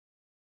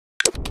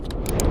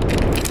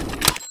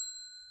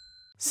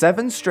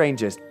7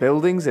 strangest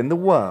buildings in the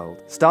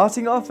world.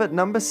 Starting off at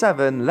number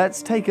 7,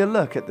 let's take a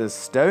look at the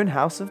Stone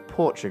House of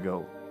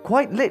Portugal.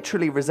 Quite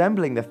literally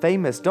resembling the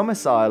famous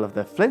domicile of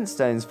the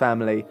Flintstones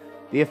family,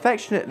 the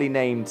affectionately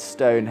named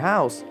Stone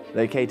House,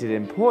 located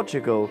in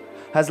Portugal,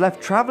 has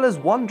left travellers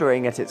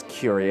wondering at its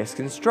curious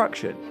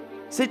construction.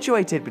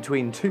 Situated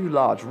between 2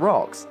 large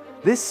rocks,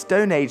 this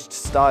Stone Age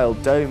style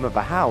dome of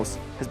a house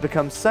has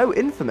become so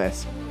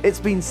infamous, it's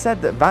been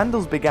said that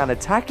vandals began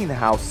attacking the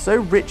house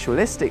so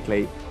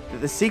ritualistically that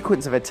the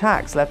sequence of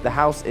attacks left the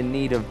house in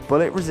need of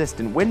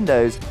bullet-resistant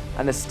windows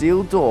and a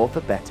steel door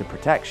for better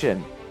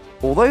protection.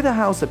 Although the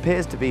house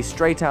appears to be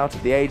straight out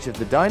of the age of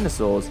the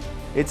dinosaurs,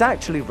 it's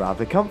actually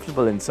rather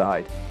comfortable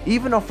inside,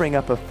 even offering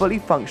up a fully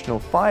functional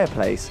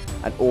fireplace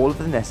and all of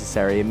the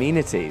necessary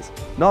amenities.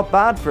 Not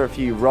bad for a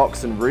few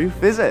rocks and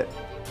roof, is it?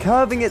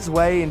 Curving its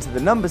way into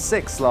the number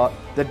 6 slot,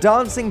 the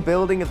Dancing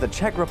Building of the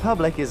Czech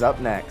Republic is up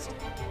next.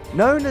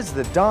 Known as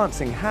the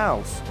Dancing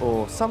House,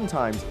 or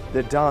sometimes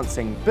the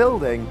Dancing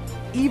Building,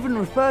 even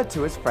referred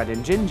to as Fred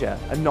and Ginger,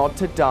 a nod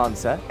to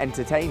dancer,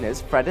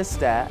 entertainers Fred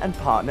Astaire and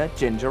partner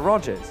Ginger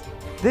Rogers.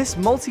 This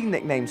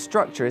multi-nickname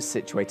structure is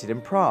situated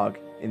in Prague,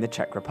 in the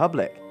Czech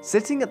Republic.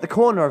 Sitting at the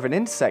corner of an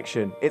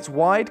intersection, its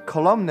wide,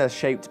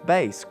 columnar-shaped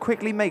base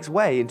quickly makes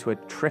way into a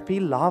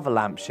trippy lava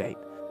lamp shape,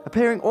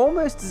 appearing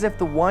almost as if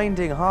the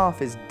winding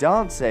half is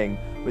dancing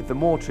with the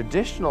more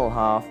traditional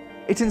half.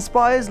 It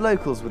inspires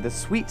locals with a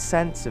sweet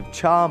sense of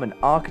charm and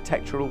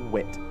architectural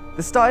wit.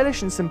 The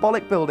stylish and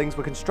symbolic buildings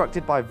were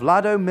constructed by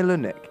Vlado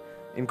Milunik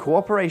in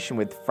cooperation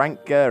with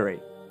Frank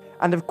Gehry,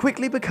 and have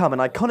quickly become an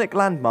iconic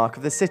landmark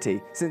of the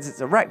city since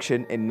its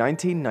erection in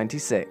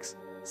 1996.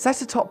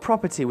 Set atop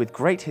property with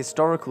great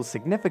historical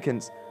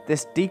significance,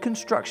 this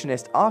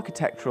deconstructionist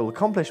architectural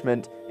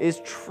accomplishment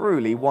is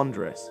truly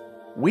wondrous.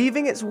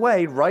 Weaving its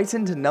way right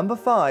into number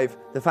 5,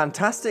 the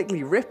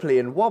fantastically ripply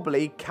and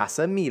wobbly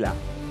Casa Milà.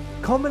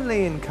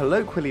 Commonly and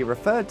colloquially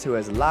referred to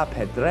as La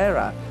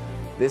Pedrera,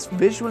 this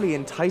visually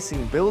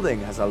enticing building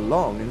has a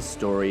long and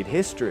storied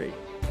history.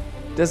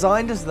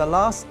 Designed as the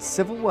last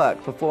civil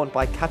work performed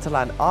by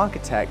Catalan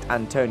architect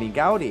Antoni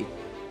Gaudi,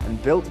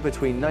 and built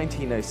between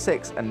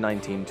 1906 and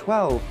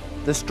 1912,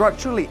 the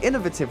structurally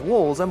innovative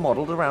walls are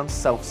modelled around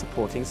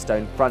self-supporting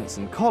stone fronts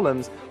and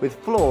columns with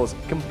floors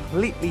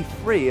completely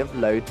free of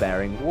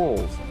load-bearing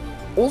walls.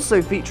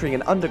 Also featuring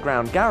an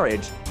underground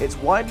garage, it's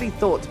widely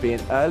thought to be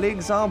an early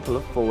example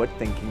of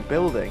forward-thinking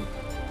building,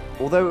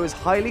 although it was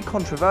highly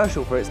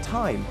controversial for its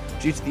time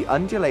due to the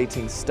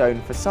undulating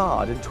stone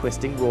facade and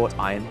twisting wrought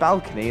iron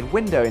balcony and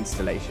window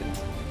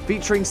installations.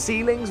 Featuring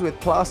ceilings with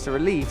plaster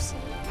reliefs,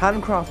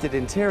 handcrafted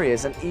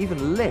interiors and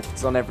even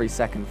lifts on every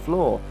second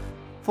floor,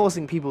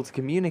 forcing people to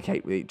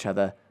communicate with each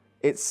other,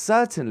 it's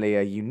certainly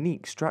a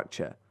unique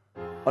structure.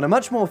 On a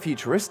much more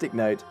futuristic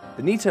note,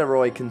 the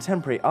Niteroi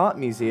Contemporary Art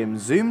Museum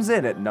zooms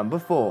in at number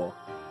 4.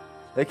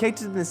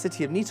 Located in the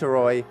city of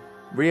Niteroi,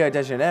 Rio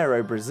de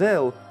Janeiro,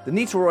 Brazil, the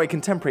Niteroi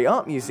Contemporary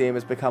Art Museum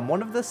has become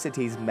one of the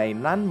city's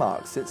main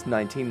landmarks since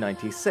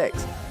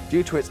 1996,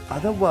 due to its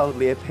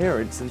otherworldly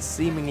appearance and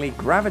seemingly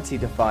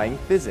gravity-defying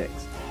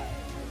physics.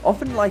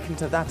 Often likened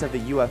to that of a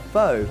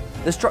UFO,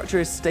 the structure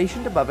is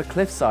stationed above a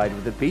cliffside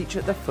with a beach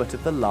at the foot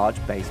of the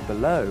large base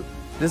below.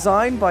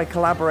 Designed by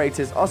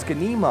collaborators Oscar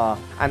Niemeyer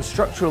and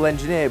structural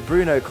engineer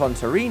Bruno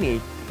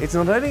Contarini, it's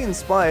not only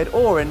inspired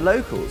awe in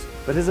locals,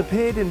 but has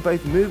appeared in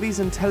both movies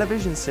and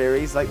television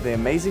series like The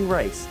Amazing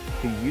Race,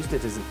 who used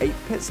it as an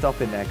 8th pit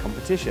stop in their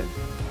competition.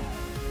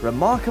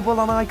 Remarkable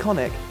and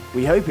iconic,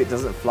 we hope it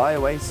doesn't fly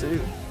away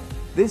soon.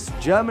 This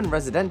German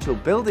residential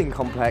building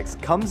complex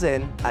comes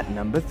in at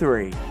number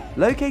 3.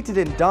 Located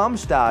in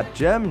Darmstadt,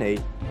 Germany,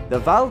 the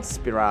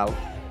Waldspirale,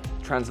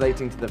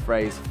 translating to the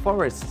phrase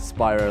forest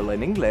spiral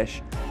in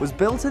English, was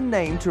built and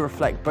named to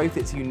reflect both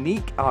its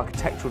unique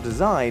architectural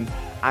design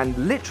and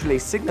literally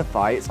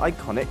signify its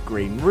iconic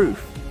green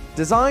roof.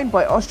 Designed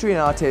by Austrian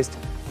artist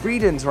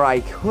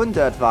Friedensreich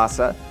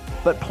Hundertwasser,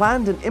 but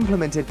planned and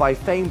implemented by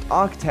famed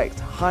architect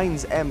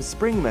Heinz M.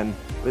 Springmann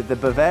with the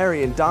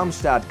Bavarian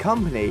Darmstadt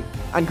company,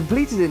 and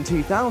completed in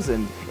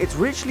 2000, its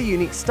richly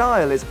unique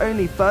style is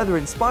only further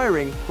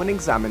inspiring when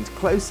examined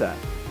closer.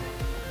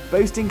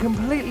 Boasting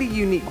completely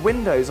unique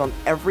windows on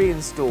every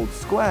installed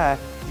square,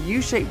 the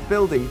U-shaped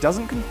building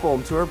doesn't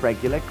conform to a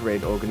regular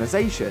grid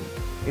organization,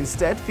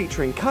 instead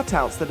featuring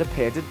cutouts that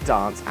appear to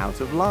dance out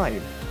of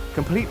line,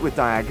 complete with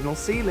diagonal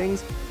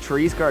ceilings,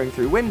 trees growing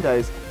through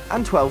windows,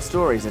 and 12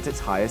 stories at its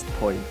highest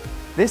point.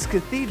 This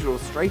cathedral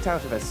straight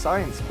out of a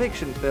science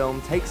fiction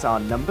film takes our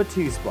number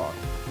 2 spot.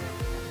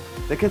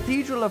 The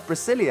Cathedral of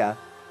Brasília,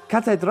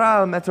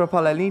 Catedral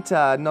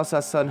Metropolitana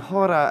Nossa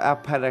Senhora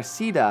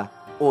Aparecida,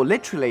 or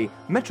literally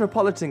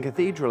Metropolitan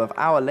Cathedral of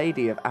Our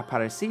Lady of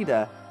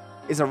Aparecida,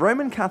 is a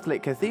Roman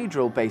Catholic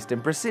cathedral based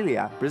in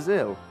Brasília,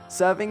 Brazil,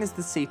 serving as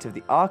the seat of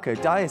the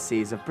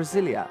Archdiocese of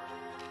Brasília.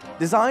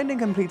 Designed and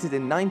completed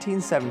in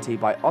 1970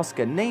 by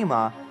Oscar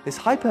Niemeyer, this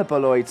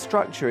hyperboloid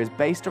structure is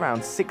based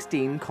around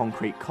 16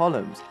 concrete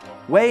columns,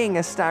 weighing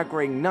a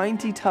staggering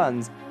 90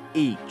 tons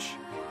each.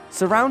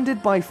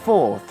 Surrounded by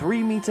 4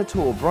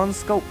 3-meter-tall bronze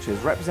sculptures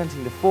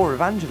representing the 4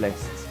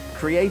 evangelists,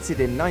 created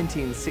in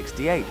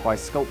 1968 by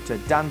sculptor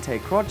Dante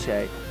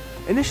Croce,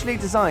 initially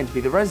designed to be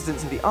the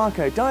residence of the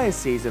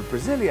Archdiocese of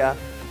Brasília,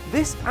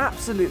 this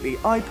absolutely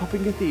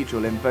eye-popping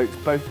cathedral invokes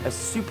both a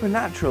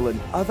supernatural and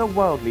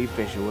otherworldly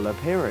visual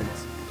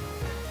appearance.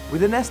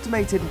 With an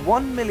estimated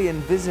 1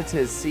 million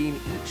visitors seen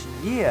each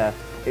year,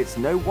 it's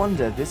no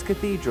wonder this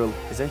cathedral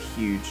is a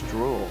huge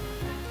draw.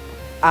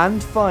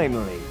 And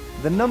finally,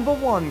 the number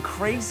 1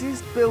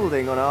 craziest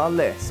building on our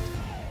list,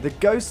 the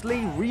ghostly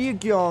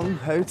Ryugyong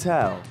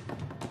Hotel.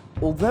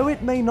 Although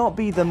it may not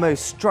be the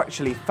most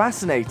structurally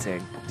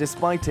fascinating,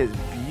 despite its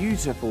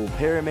beautiful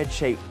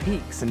pyramid-shaped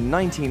peaks and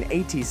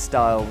 1980s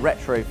style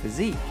retro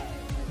physique,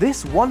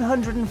 this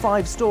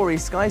 105-story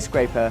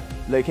skyscraper,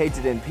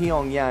 located in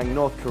Pyongyang,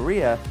 North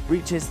Korea,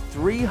 reaches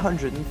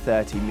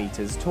 330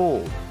 meters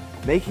tall,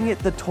 making it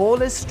the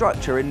tallest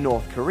structure in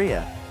North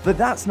Korea. But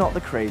that's not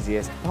the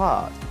craziest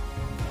part.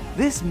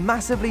 This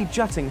massively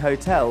jutting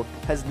hotel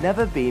has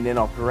never been in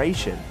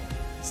operation,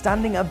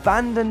 standing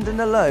abandoned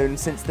and alone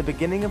since the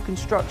beginning of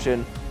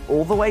construction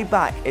all the way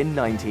back in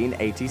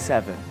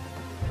 1987.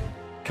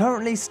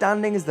 Currently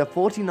standing as the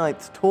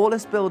 49th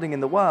tallest building in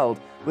the world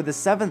with the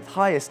 7th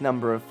highest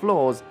number of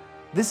floors,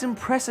 this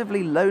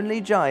impressively lonely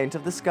giant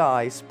of the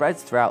sky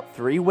spreads throughout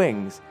 3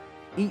 wings,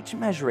 each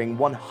measuring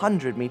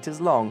 100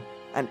 meters long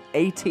and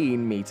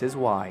 18 meters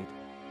wide.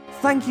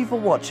 Thank you for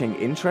watching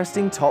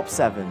Interesting Top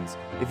 7s.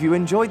 If you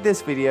enjoyed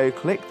this video,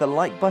 click the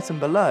like button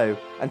below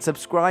and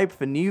subscribe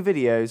for new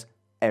videos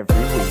every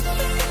week.